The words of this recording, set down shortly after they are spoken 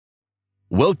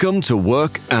Welcome to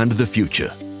Work and the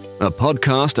Future, a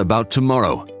podcast about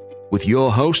tomorrow with your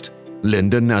host,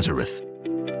 Linda Nazareth.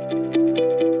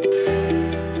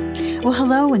 Well,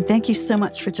 hello, and thank you so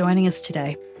much for joining us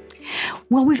today.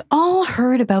 Well, we've all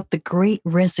heard about the Great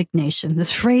Resignation.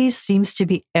 This phrase seems to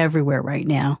be everywhere right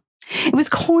now. It was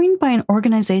coined by an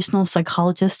organizational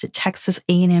psychologist at Texas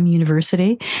A&M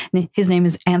University. His name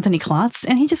is Anthony Klotz,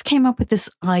 and he just came up with this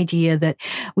idea that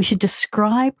we should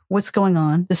describe what's going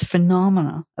on, this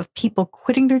phenomena of people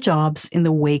quitting their jobs in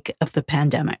the wake of the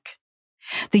pandemic.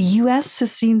 The U.S.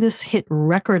 has seen this hit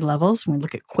record levels when we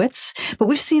look at quits, but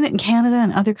we've seen it in Canada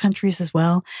and other countries as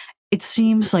well. It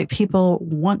seems like people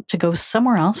want to go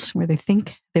somewhere else where they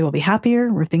think they will be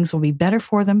happier, where things will be better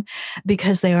for them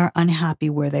because they are unhappy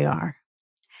where they are.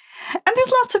 And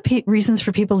there's lots of reasons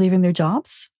for people leaving their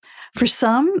jobs. For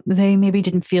some, they maybe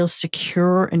didn't feel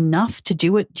secure enough to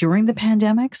do it during the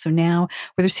pandemic. So now,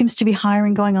 where there seems to be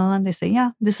hiring going on, they say,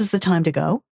 yeah, this is the time to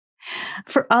go.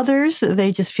 For others,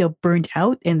 they just feel burnt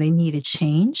out and they need a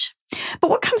change. But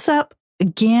what comes up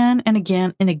again and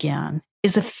again and again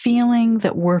is a feeling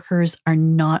that workers are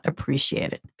not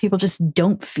appreciated. People just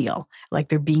don't feel like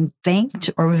they're being thanked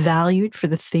or valued for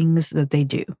the things that they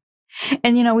do.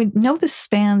 And, we know this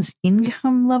spans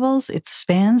income levels, it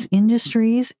spans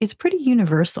industries, it's pretty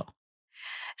universal.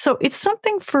 So it's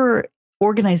something for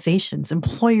organizations,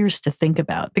 employers to think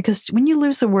about, because when you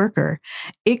lose a worker,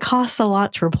 it costs a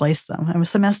lot to replace them. I mean,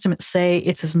 some estimates say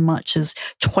it's as much as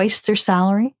twice their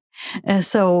salary.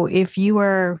 So if you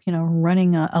are,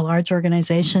 running a large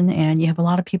organization and you have a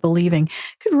lot of people leaving,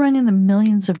 it could run in the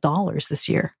millions of dollars this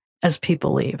year as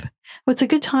people leave. Well, it's a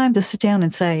good time to sit down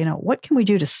and say, what can we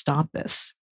do to stop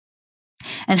this?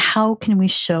 And how can we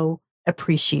show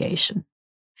appreciation?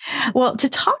 Well, to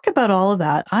talk about all of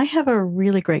that, I have a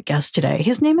really great guest today.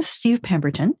 His name is Steve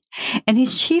Pemberton, and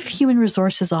he's Chief Human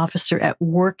Resources Officer at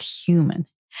Workhuman.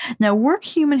 Now,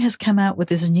 Workhuman has come out with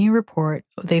this new report.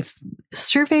 They've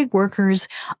surveyed workers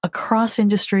across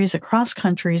industries, across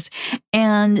countries,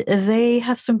 and they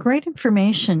have some great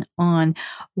information on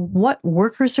what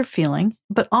workers are feeling,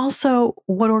 but also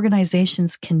what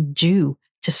organizations can do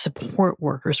to support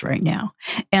workers right now.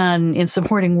 And in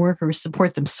supporting workers,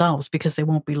 support themselves because they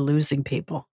won't be losing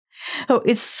people. So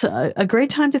it's a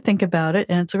great time to think about it,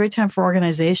 and it's a great time for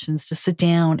organizations to sit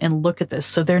down and look at this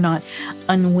so they're not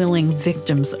unwilling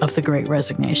victims of the Great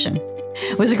Resignation.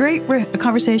 It was a great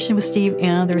conversation with Steve,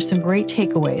 and there were some great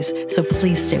takeaways, so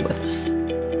please stay with us.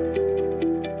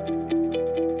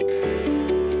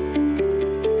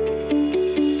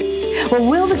 Well,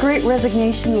 will the Great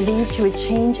Resignation lead to a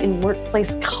change in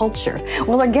workplace culture?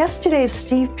 Well, our guest today is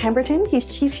Steve Pemberton. He's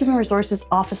Chief Human Resources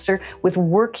Officer with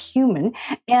Workhuman,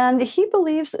 and he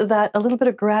believes that a little bit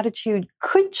of gratitude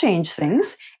could change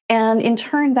things, and in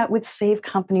turn, that would save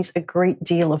companies a great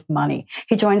deal of money.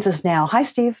 He joins us now. Hi,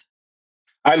 Steve.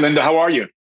 Hi, Linda. How are you?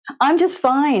 I'm just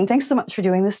fine. Thanks so much for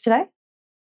doing this today.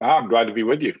 I'm glad to be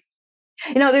with you.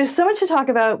 There's so much to talk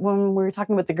about when we're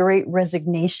talking about the Great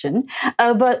Resignation,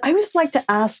 but I always like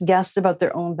to ask guests about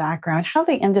their own background, how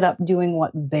they ended up doing what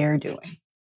they're doing.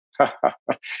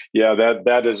 Yeah,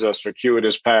 that is a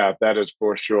circuitous path. That is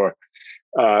for sure.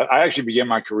 I actually began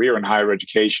my career in higher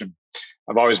education.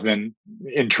 I've always been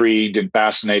intrigued and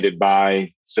fascinated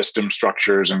by system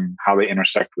structures and how they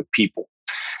intersect with people.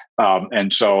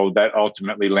 And so that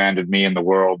ultimately landed me in the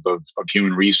world of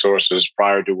human resources.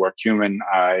 Prior to Workhuman,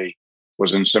 I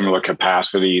was in similar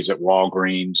capacities at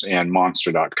Walgreens and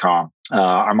Monster.com.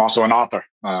 I'm also an author.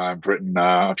 I've written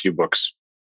a few books.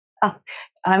 Oh,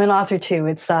 I'm an author too.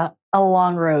 It's a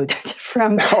long road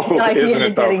from the idea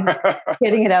to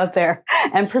getting it out there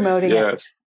and promoting it.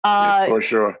 Yes, for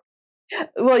sure.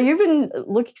 Well, you've been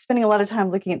spending a lot of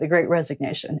time looking at the Great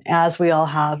Resignation, as we all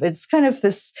have. It's kind of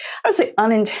this, I would say,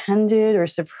 unintended or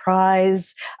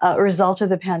surprise result of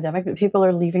the pandemic, but people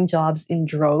are leaving jobs in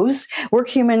droves.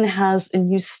 Workhuman has a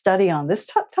new study on this.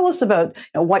 Tell us about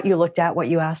what you looked at, what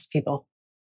you asked people.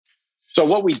 So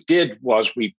what we did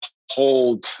was we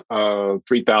polled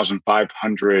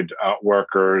 3,500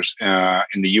 workers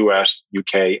in the U.S.,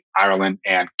 UK, Ireland,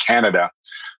 and Canada.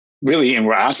 Really, and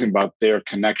we're asking about their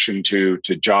connection to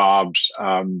jobs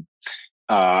and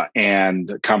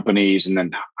companies, and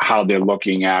then how they're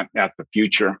looking at the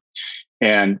future.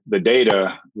 And the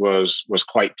data was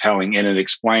quite telling, and it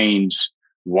explains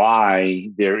why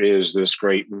there is this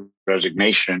Great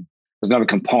Resignation. There's another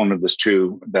component of this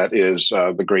too that is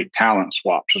the great talent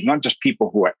swap. So it's not just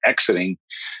people who are exiting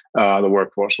the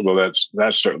workforce, although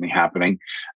that's certainly happening,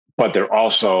 but they're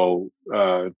also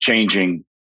changing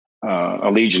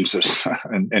allegiances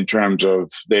in terms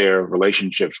of their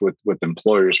relationships with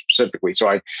employers specifically. So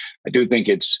I do think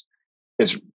it's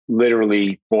is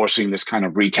literally forcing this kind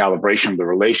of recalibration of the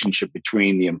relationship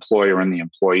between the employer and the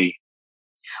employee.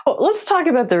 Well, let's talk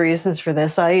about the reasons for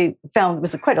this. I found it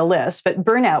was quite a list, but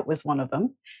burnout was one of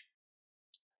them.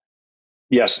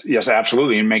 Yes,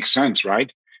 absolutely. It makes sense,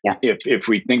 right? Yeah. If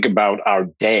we think about our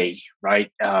day,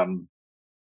 right,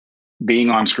 being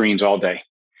on screens all day,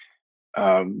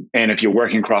 and if you're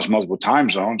working across multiple time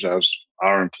zones, as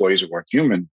our employees at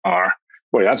Workhuman are,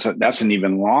 boy, that's an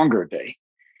even longer day.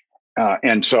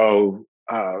 And so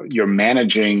you're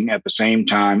managing at the same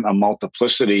time a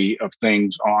multiplicity of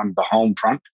things on the home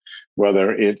front,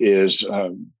 whether it is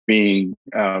being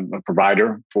a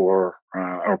provider for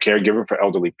or caregiver for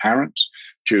elderly parents,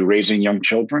 to raising young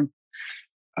children,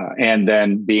 and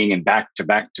then being in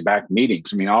back-to-back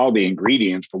meetings. I mean, all the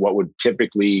ingredients for what would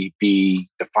typically be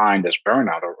defined as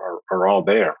burnout are all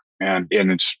there. And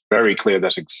it's very clear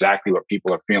that's exactly what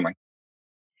people are feeling.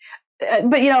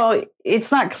 But,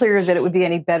 it's not clear that it would be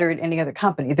any better at any other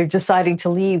company. They're deciding to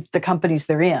leave the companies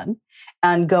they're in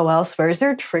and go elsewhere. Is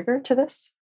there a trigger to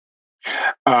this?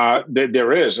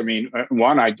 There is. I mean,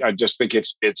 one, I just think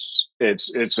it's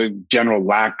a general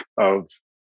lack of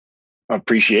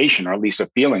appreciation, or at least a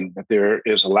feeling that there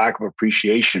is a lack of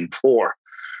appreciation for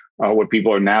what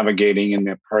people are navigating in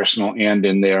their personal and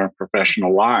in their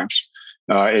professional lives.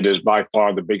 It is by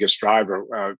far the biggest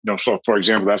driver. So, for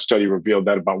example, that study revealed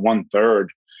that about 1/3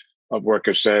 of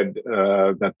workers said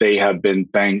that they have been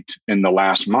thanked in the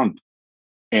last month,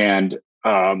 and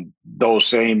those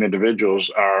same individuals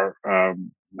are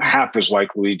half as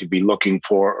likely to be looking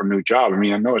for a new job. I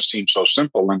mean, I know it seems so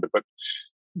simple, Linda, but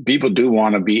people do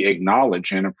want to be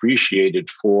acknowledged and appreciated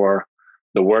for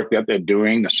the work that they're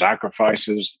doing, the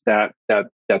sacrifices that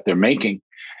they're making.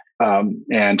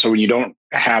 And so when you don't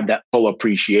have that full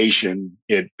appreciation,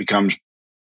 it becomes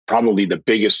probably the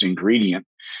biggest ingredient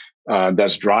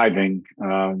that's driving,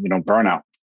 burnout.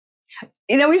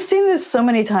 We've seen this so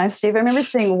many times, Steve. I remember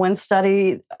seeing one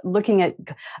study looking at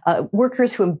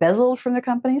workers who embezzled from their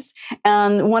companies.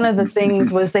 And one of the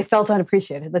things was they felt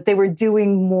unappreciated, that they were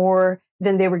doing more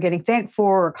than they were getting thanked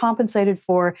for or compensated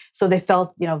for. So they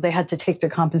felt, they had to take their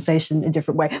compensation a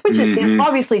different way, which is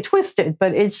obviously twisted,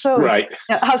 but it shows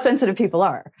how sensitive people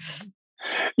are.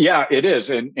 Yeah, it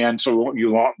is. And so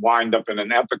you wind up in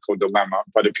an ethical dilemma.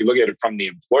 But if you look at it from the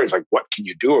employer's, like, what can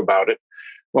you do about it?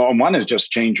 Well, one is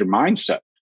just change your mindset,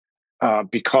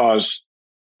 because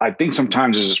I think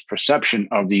sometimes there's this perception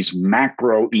of these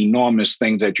macro, enormous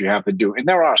things that you have to do. And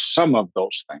there are some of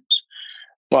those things.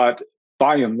 But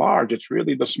by and large, it's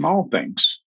really the small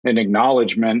things, an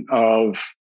acknowledgement of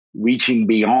reaching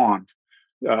beyond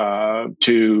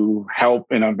to help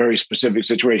in a very specific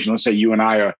situation. Let's say you and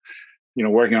I are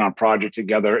working on a project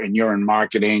together, and you're in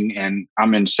marketing and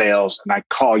I'm in sales, and I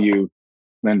call you,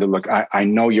 Linda, look, I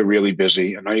know you're really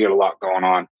busy. I know you got a lot going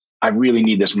on. I really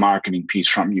need this marketing piece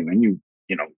from you. And you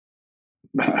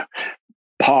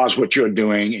pause what you're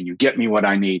doing and you get me what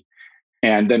I need.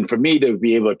 And then for me to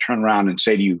be able to turn around and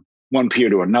say to you, one peer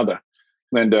to another,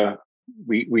 Linda,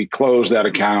 we closed that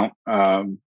account.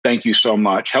 Thank you so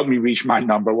much. Help me reach my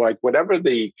number. Like whatever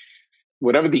the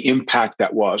impact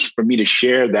that was, for me to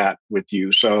share that with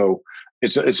you. So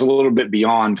it's a little bit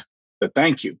beyond the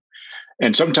thank you.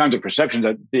 And sometimes the perception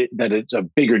that it's a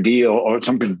bigger deal or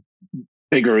something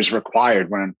bigger is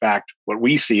required, when in fact, what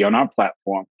we see on our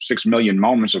platform, 6 million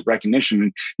moments of recognition,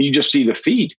 and you just see the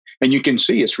feed and you can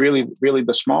see it's really, really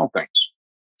the small things.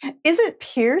 Is it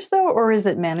peers though, or is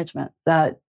it management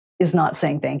that is not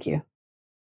saying thank you?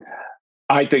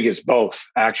 I think it's both,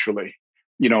 actually.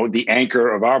 The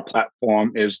anchor of our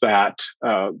platform is that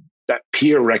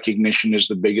peer recognition is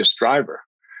the biggest driver.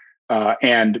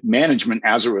 And management,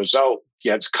 as a result,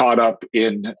 gets caught up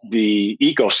in the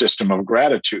ecosystem of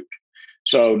gratitude.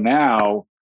 So now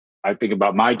I think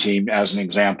about my team as an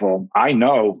example. I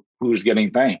know who's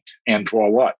getting thanked and for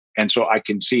what. And so I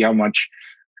can see how much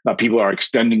people are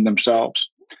extending themselves.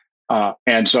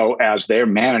 And so as their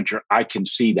manager, I can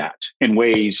see that in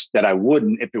ways that I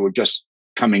wouldn't if it were just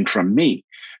coming from me.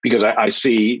 Because I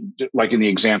see, like in the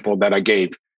example that I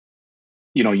gave,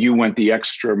 you went the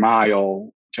extra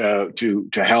mile to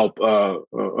help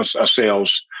a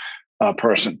sales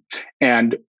person.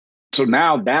 And so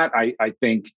now that I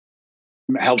think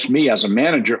helps me as a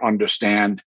manager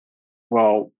understand,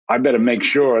 well, I better make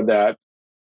sure that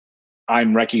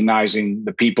I'm recognizing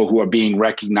the people who are being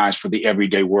recognized for the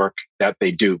everyday work that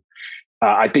they do.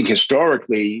 I think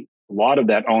historically, a lot of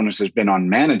that onus has been on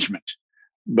management.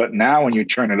 But now when you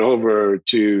turn it over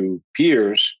to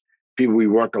peers, people we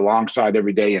work alongside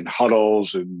every day in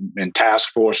huddles and task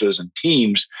forces and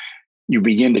teams, you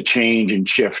begin to change and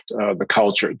shift the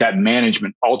culture. That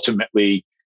management ultimately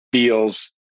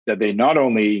feels that they not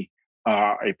only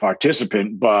are a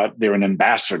participant, but they're an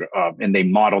ambassador of, and they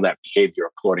model that behavior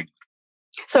accordingly.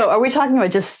 So are we talking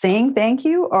about just saying thank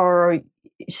you, or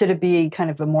should it be kind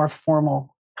of a more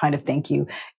formal kind of thank you,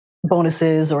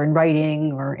 bonuses or in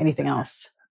writing or anything else?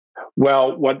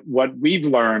 Well, what we've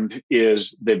learned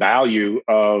is the value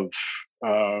of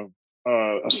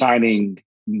assigning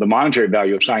the monetary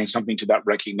value of assigning something to that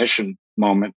recognition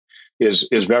moment is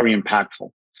very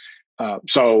impactful.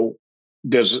 So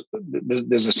there's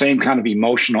the same kind of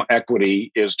emotional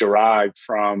equity is derived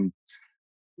from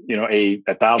a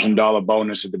 $1,000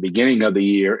 bonus at the beginning of the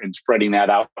year and spreading that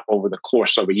out over the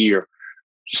course of a year.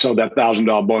 So that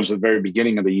 $1,000 bonus at the very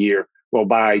beginning of the year, well,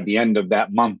 by the end of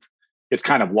that month, it's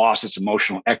kind of lost its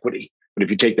emotional equity. But if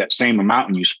you take that same amount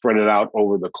and you spread it out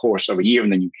over the course of a year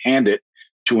and then you hand it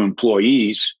to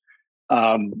employees,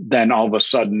 then all of a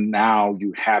sudden now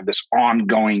you have this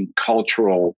ongoing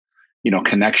cultural,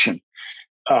 connection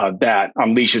that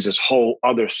unleashes this whole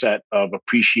other set of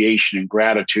appreciation and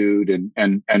gratitude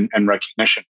and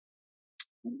recognition.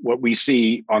 What we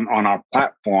see on our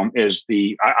platform is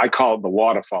I call it the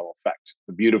waterfall effect,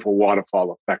 the beautiful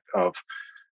waterfall effect of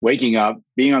waking up,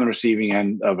 being on the receiving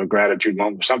end of a gratitude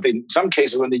moment, something, some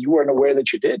cases that you weren't aware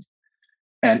that you did.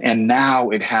 And now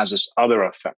it has this other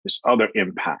effect, this other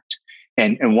impact.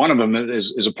 And one of them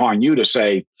is upon you to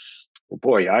say, well,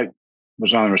 boy, I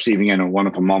was on the receiving end of a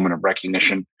wonderful moment of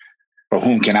recognition. For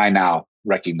whom can I now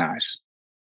recognize?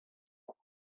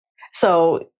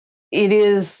 So it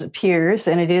is peers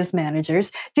and it is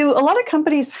managers. Do a lot of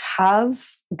companies have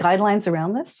guidelines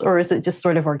around this, or is it just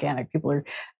sort of organic? People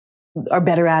are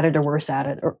better at it or worse at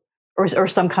it, or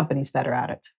some companies better at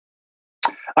it?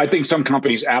 I think some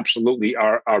companies absolutely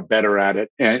are better at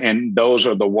it. And those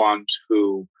are the ones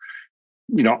who,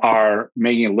 are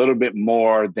making a little bit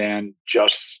more than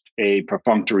just a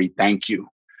perfunctory thank you,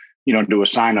 to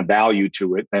assign a value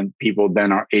to it. Then people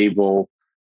then are able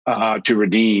to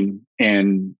redeem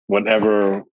in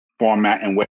whatever format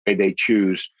and way they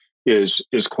choose is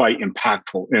quite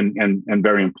impactful and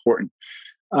very important.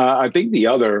 I think the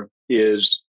other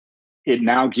is it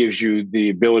now gives you the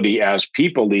ability as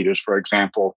people leaders, for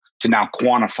example, to now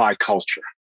quantify culture.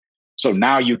 So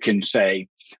now you can say,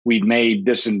 we've made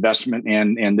this investment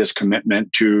and this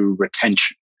commitment to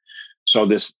retention. So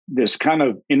this kind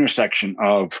of intersection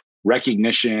of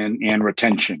recognition and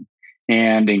retention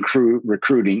and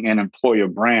recruiting and employer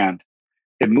brand,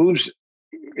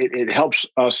 it helps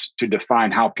us to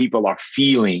define how people are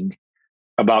feeling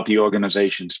about the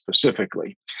organization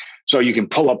specifically. So you can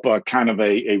pull up a kind of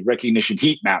a recognition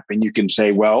heat map and you can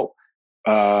say, well,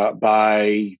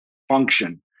 by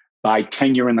function, by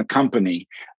tenure in the company,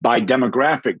 by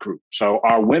demographic group. So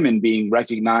are women being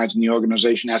recognized in the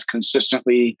organization as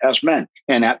consistently as men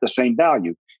and at the same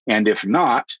value? And if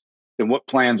not, then what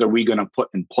plans are we going to put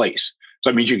in place? So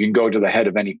that means you can go to the head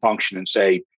of any function and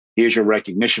say, here's your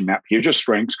recognition map, here's your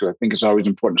strengths, because I think it's always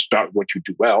important to start with what you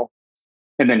do well.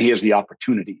 And then here's the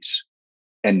opportunities.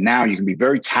 And now you can be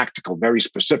very tactical, very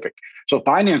specific. So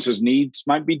finance's needs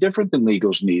might be different than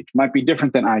legal's needs, might be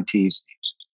different than IT's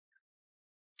needs.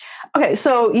 Okay,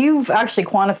 so you've actually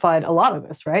quantified a lot of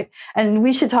this, right? And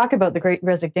we should talk about the Great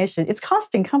Resignation. It's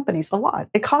costing companies a lot.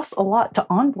 It costs a lot to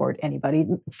onboard anybody,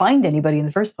 find anybody in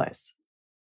the first place.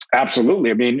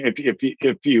 Absolutely. I mean,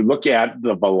 if you look at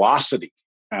the velocity,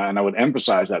 and I would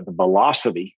emphasize that the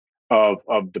velocity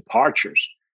of departures,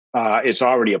 it's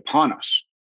already upon us.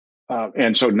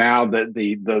 And so now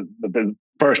the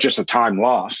first, just the time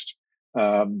lost,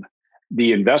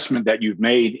 the investment that you've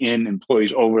made in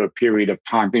employees over a period of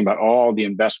time, think about all the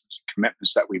investments and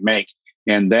commitments that we make,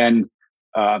 and then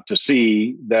to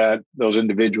see that those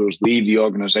individuals leave the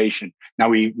organization. Now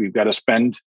we've got to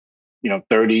spend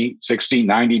 30, 60,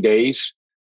 90 days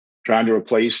trying to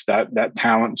replace that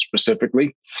talent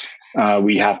specifically.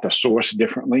 We have to source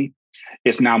differently.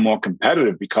 It's now more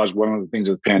competitive because one of the things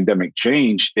that the pandemic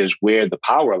changed is where the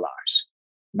power lies.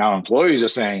 Now employees are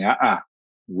saying,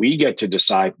 we get to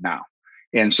decide now.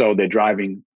 And so they're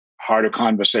driving harder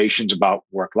conversations about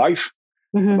work life,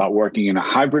 about working in a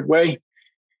hybrid way.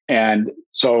 And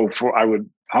so I would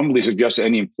humbly suggest to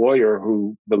any employer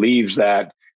who believes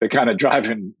that they're kind of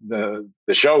driving the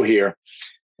show here,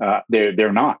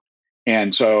 they're not.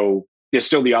 And so there's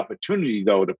still the opportunity,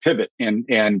 though, to pivot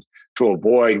and to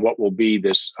avoid what will be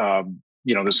this,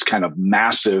 this kind of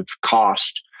massive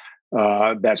cost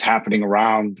that's happening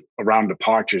around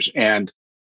departures. And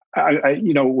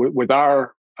with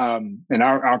our in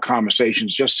our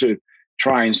conversations, just to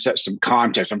try and set some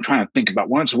context, I'm trying to think about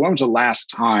when was the last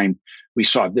time we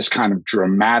saw this kind of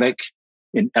dramatic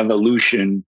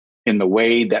evolution in the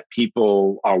way that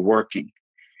people are working.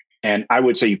 And I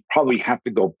would say you probably have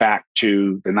to go back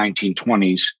to the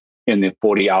 1920s in the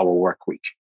 40-hour work week.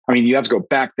 I mean, you have to go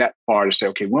back that far to say,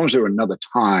 okay, when was there another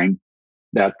time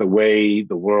that the way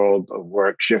the world of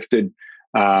work shifted?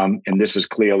 And this is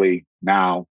clearly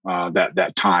now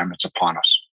that time it's upon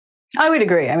us. I would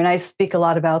agree. I mean, I speak a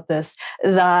lot about this,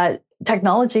 that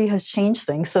technology has changed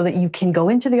things so that you can go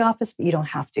into the office, but you don't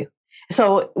have to.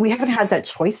 So we haven't had that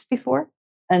choice before.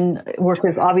 And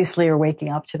workers obviously are waking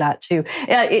up to that too.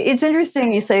 It's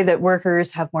interesting you say that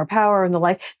workers have more power and the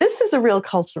like. This is a real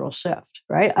cultural shift,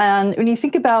 right? And when you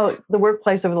think about the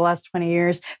workplace over the last 20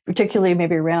 years, particularly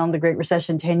maybe around the Great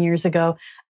Recession 10 years ago,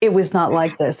 it was not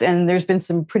like this. And there's been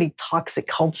some pretty toxic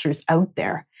cultures out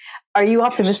there. Are you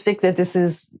optimistic that this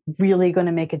is really going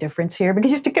to make a difference here? Because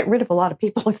you have to get rid of a lot of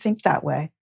people who think that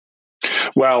way.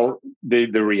 Well, the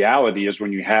reality is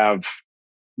when you have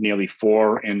nearly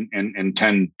 4 in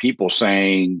 10 people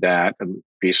saying that,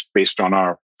 based on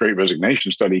our Great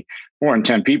Resignation study, 4 in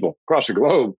 10 people across the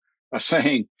globe are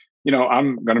saying,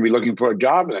 I'm going to be looking for a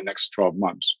job in the next 12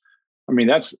 months. I mean,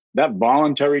 that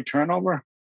voluntary turnover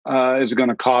is going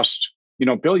to cost,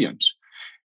 billions.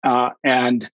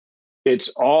 And it's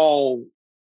all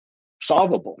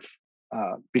solvable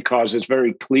because it's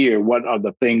very clear what are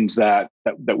the things that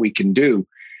we can do.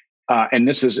 And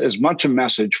this is as much a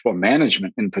message for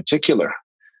management in particular.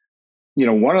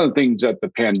 One of the things that the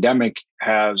pandemic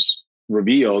has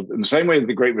revealed, in the same way that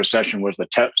the Great Recession was the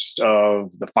test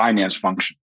of the finance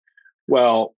function.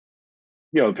 Well,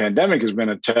 the pandemic has been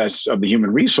a test of the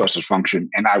human resources function.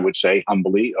 And I would say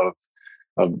humbly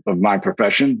of my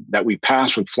profession that we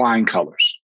pass with flying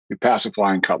colors. We pass with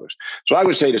flying colors. So I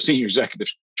would say to senior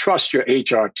executives, trust your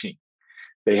HR team.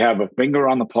 They have a finger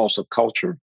on the pulse of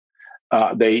culture.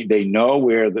 They know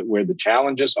where the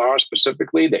challenges are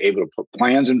specifically. They're able to put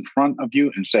plans in front of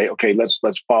you and say, okay, let's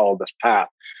follow this path.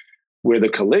 Where the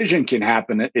collision can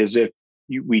happen is if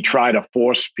we try to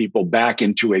force people back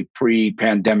into a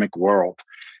pre-pandemic world,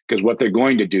 because what they're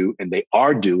going to do, and they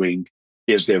are doing,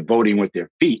 is they're voting with their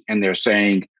feet and they're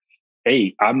saying,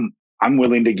 hey, I'm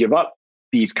willing to give up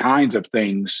these kinds of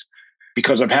things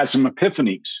because I've had some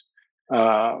epiphanies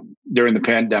during the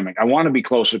pandemic. I want to be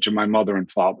closer to my mother and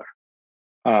father.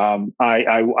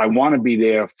 I want to be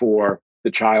there for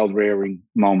the child rearing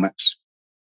moments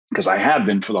because I have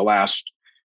been for the last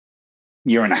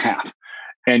year and a half.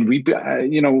 And we,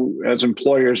 as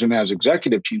employers and as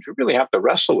executive teams, we really have to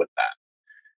wrestle with that.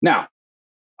 Now,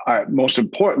 most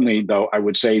importantly, though, I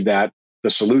would say that the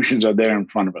solutions are there in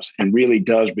front of us and really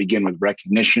does begin with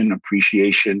recognition,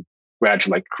 appreciation,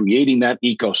 gradually like creating that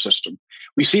ecosystem.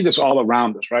 We see this all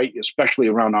around us, right? Especially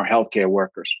around our healthcare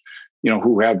workers,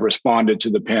 who have responded to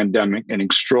the pandemic in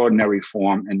extraordinary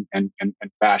form and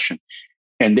fashion.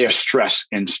 And their stress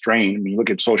and strain. I mean, you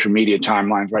look at social media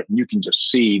timelines, right? And you can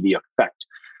just see the effect.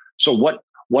 So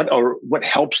what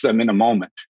helps them in a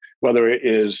moment, whether it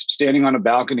is standing on a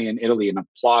balcony in Italy and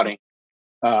applauding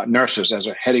nurses as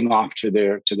they're heading off to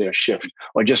their shift,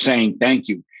 or just saying thank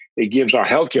you. It gives our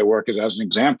healthcare workers, as an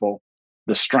example,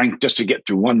 the strength just to get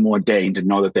through one more day and to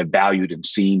know that they're valued and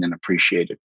seen and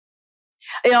appreciated.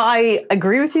 I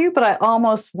agree with you, but I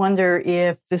almost wonder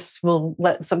if this will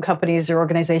let some companies or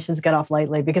organizations get off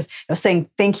lightly because saying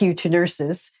thank you to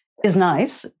nurses is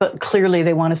nice, but clearly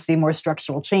they want to see more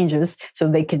structural changes so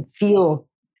they can feel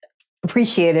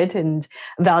appreciated and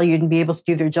valued and be able to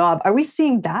do their job. Are we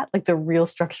seeing that, like the real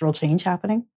structural change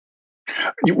happening?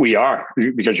 We are,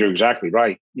 because you're exactly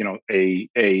right.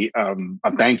 A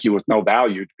thank you with no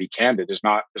value, to be candid, is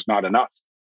not enough.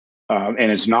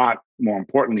 And it's not, more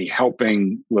importantly,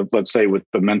 helping with, let's say, with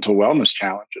the mental wellness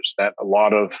challenges that a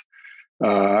lot of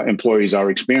employees are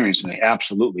experiencing. They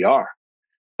absolutely are.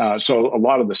 So a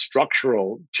lot of the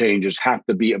structural changes have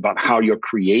to be about how you're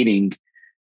creating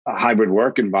hybrid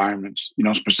work environments.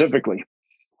 Specifically,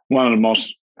 one of the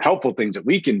most helpful things that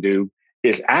we can do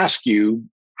is ask you,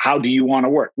 how do you want to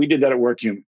work? We did that at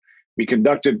Workhuman. We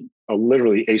conducted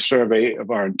literally a survey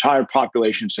of our entire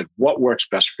population, said, what works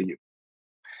best for you?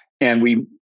 And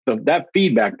that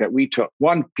feedback that we took,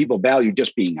 one, people value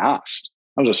just being asked.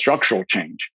 That was a structural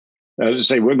change. To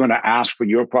say, we're going to ask for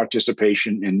your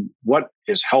participation in what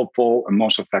is helpful and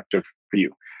most effective for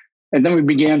you. And then we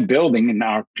began building and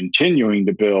are continuing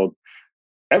to build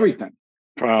everything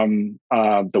from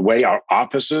the way our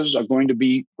offices are going to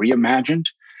be reimagined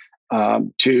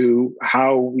to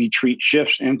how we treat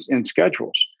shifts and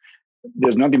schedules.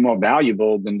 There's nothing more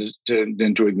valuable than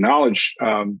to acknowledge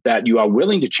that you are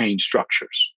willing to change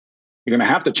structures. You're going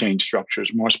to have to change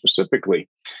structures more specifically.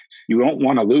 you don't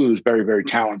want to lose very, very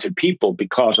talented people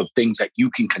because of things that you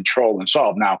can control and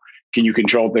solve. Now, can you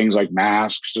control things like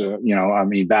masks,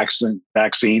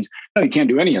 vaccines? No, you can't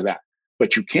do any of that,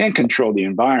 but you can control the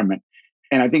environment.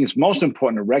 And I think it's most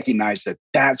important to recognize that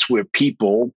that's where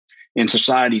people in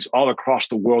societies all across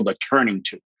the world are turning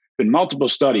to. In multiple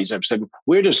studies, I've said,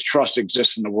 where does trust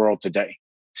exist in the world today?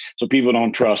 So people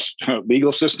don't trust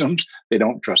legal systems. They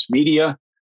don't trust media.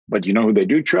 But you know who they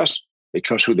do trust? They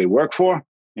trust who they work for,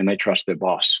 and they trust their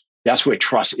boss. That's where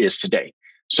trust is today.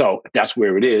 So if that's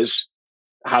where it is,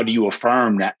 how do you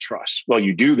affirm that trust? Well,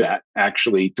 you do that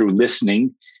actually through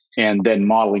listening and then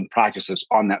modeling practices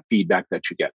on that feedback that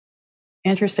you get.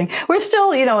 Interesting. We're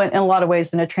still, in a lot of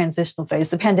ways in a transitional phase.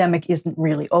 The pandemic isn't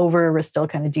really over. We're still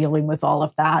kind of dealing with all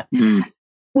of that.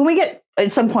 When we get,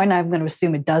 at some point, I'm going to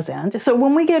assume it does end. So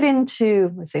when we get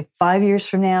into, let's say, 5 years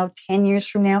from now, 10 years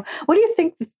from now, what do you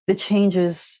think the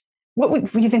changes,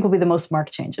 what do you think will be the most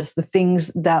marked changes, the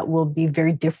things that will be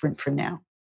very different from now?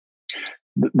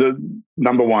 The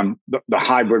number one, the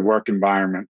hybrid work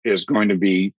environment is going to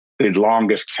be the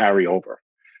longest carryover.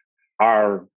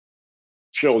 Our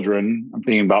children, I'm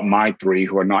thinking about my three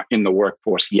who are not in the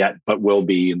workforce yet, but will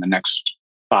be in the next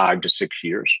 5 to 6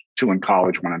 years, 2 in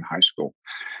college, 1 in high school.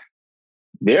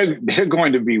 They're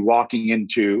going to be walking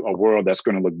into a world that's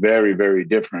going to look very, very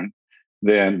different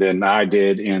than I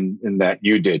did and that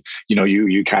you did.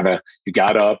 You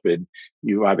got up and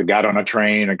you either got on a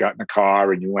train or got in a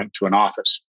car and you went to an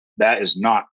office. That is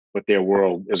not what their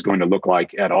world is going to look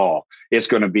like at all. It's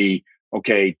going to be,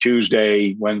 okay,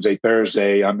 Tuesday, Wednesday,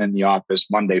 Thursday, I'm in the office.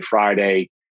 Monday,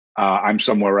 Friday, I'm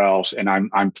somewhere else and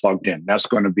I'm plugged in. That's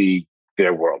going to be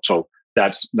their world. So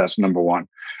that's number one.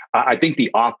 I think the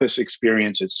office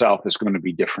experience itself is going to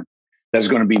be different. There's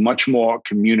going to be much more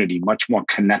community, much more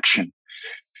connection.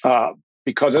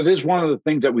 Because it is one of the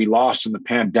things that we lost in the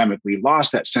pandemic. We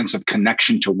lost that sense of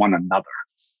connection to one another.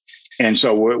 And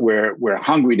so we're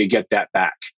hungry to get that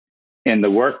back. And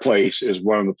the workplace is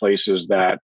one of the places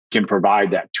that can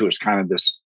provide that to us, kind of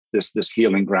this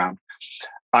healing ground.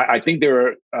 I think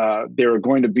there are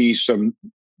going to be some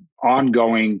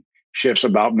ongoing shifts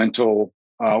about mental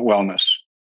wellness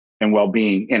and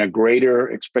well-being, and a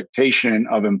greater expectation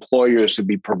of employers to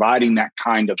be providing that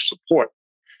kind of support.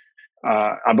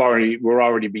 We're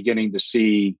already beginning to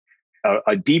see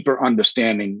a deeper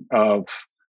understanding of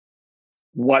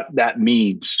what that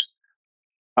means.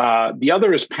 The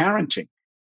other is parenting.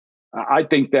 I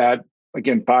think that,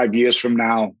 again, 5 years from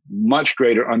now, much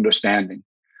greater understanding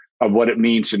of what it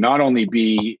means to not only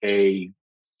be a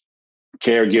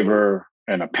caregiver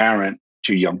and a parent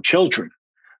to young children,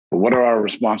 but what are our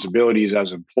responsibilities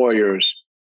as employers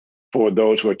for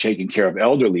those who are taking care of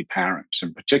elderly parents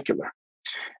in particular.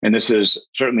 And this is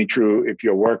certainly true if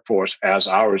your workforce, as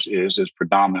ours is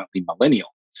predominantly millennial.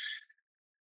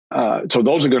 So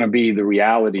those are going to be the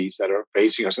realities that are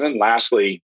facing us. And then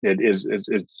lastly, it's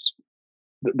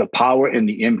the power and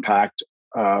the impact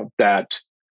that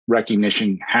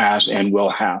recognition has and will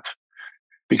have,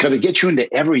 because it gets you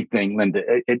into everything, Linda.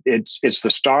 It's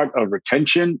the start of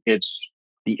retention. It's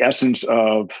the essence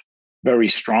of very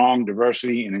strong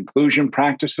diversity and inclusion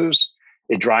practices.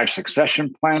 It drives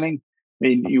succession planning. I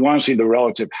mean, you want to see the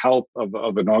relative health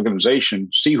of an organization,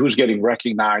 see who's getting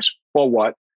recognized for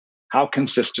what, how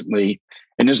consistently,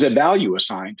 and is there value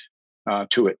assigned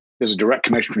to it? There's a direct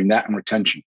connection between that and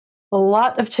retention. A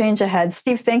lot of change ahead.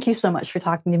 Steve, thank you so much for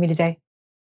talking to me today.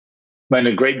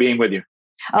 Linda, great being with you.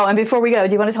 Oh, and before we go,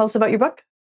 do you want to tell us about your book?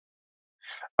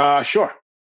 Sure.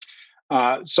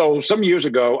 So some years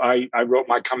ago, I wrote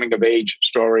my coming of age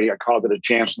story. I called it A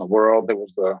Chance in the World. There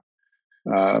was the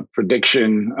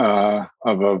prediction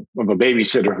of a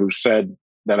babysitter who said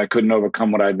that I couldn't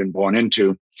overcome what I'd been born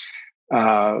into.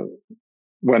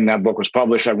 When that book was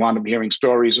published, I wound up hearing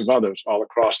stories of others all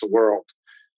across the world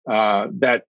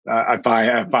that I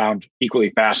found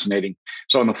equally fascinating.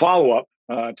 So in the follow-up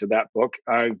to that book,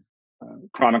 I've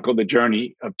chronicled the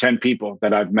journey of 10 people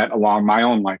that I've met along my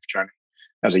own life journey.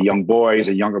 As a young boy, as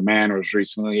a younger man, or as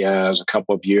recently as a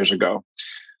couple of years ago.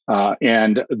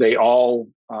 And they all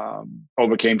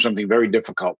overcame something very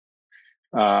difficult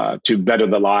to better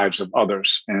the lives of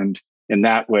others. And in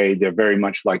that way, they're very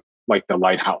much like the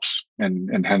lighthouse,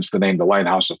 and hence the name, the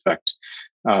lighthouse effect.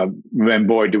 And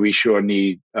boy, do we sure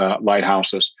need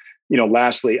lighthouses.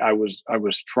 Lastly, I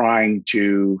was trying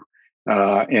to,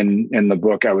 in the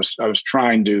book, I was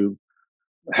trying to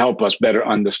help us better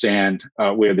understand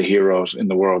where the heroes in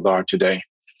the world are today.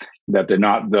 That they're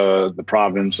not the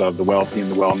province of the wealthy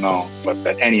and the well-known, but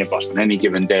that any of us on any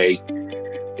given day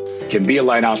can be a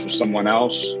lighthouse for someone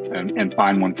else and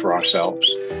find one for ourselves.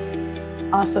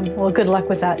 Awesome. Well, good luck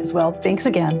with that as well. Thanks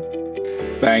again.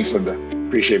 Thanks, Linda.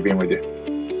 Appreciate being with you.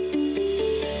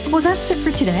 Well, that's it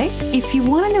for today. If you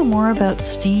want to know more about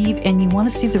Steve and you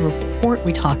want to see the report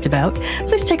we talked about,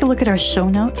 please take a look at our show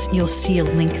notes. You'll see a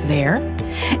link there.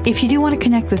 If you do want to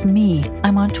connect with me,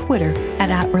 I'm on Twitter at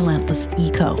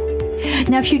 @RelentlessEco.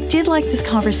 Now, if you did like this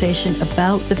conversation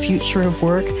about the future of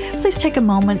work, please take a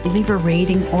moment, leave a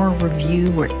rating or a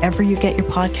review wherever you get your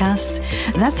podcasts.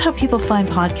 That's how people find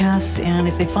podcasts. And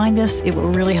if they find us, it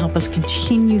will really help us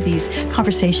continue these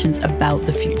conversations about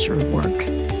the future of work.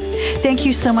 Thank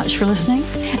you so much for listening.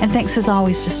 And thanks as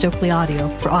always to Stokely Audio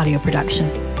for audio production.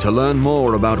 To learn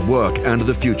more about work and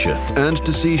the future and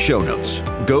to see show notes,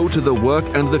 go to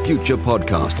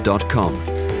theworkandthefuturepodcast.com.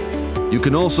 You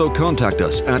can also contact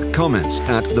us at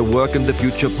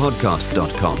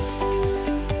comments@theworkandthefuturepodcast.com.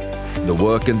 The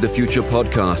Work and the Future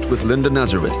podcast with Linda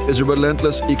Nazareth is a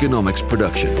Relentless Economics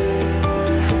production.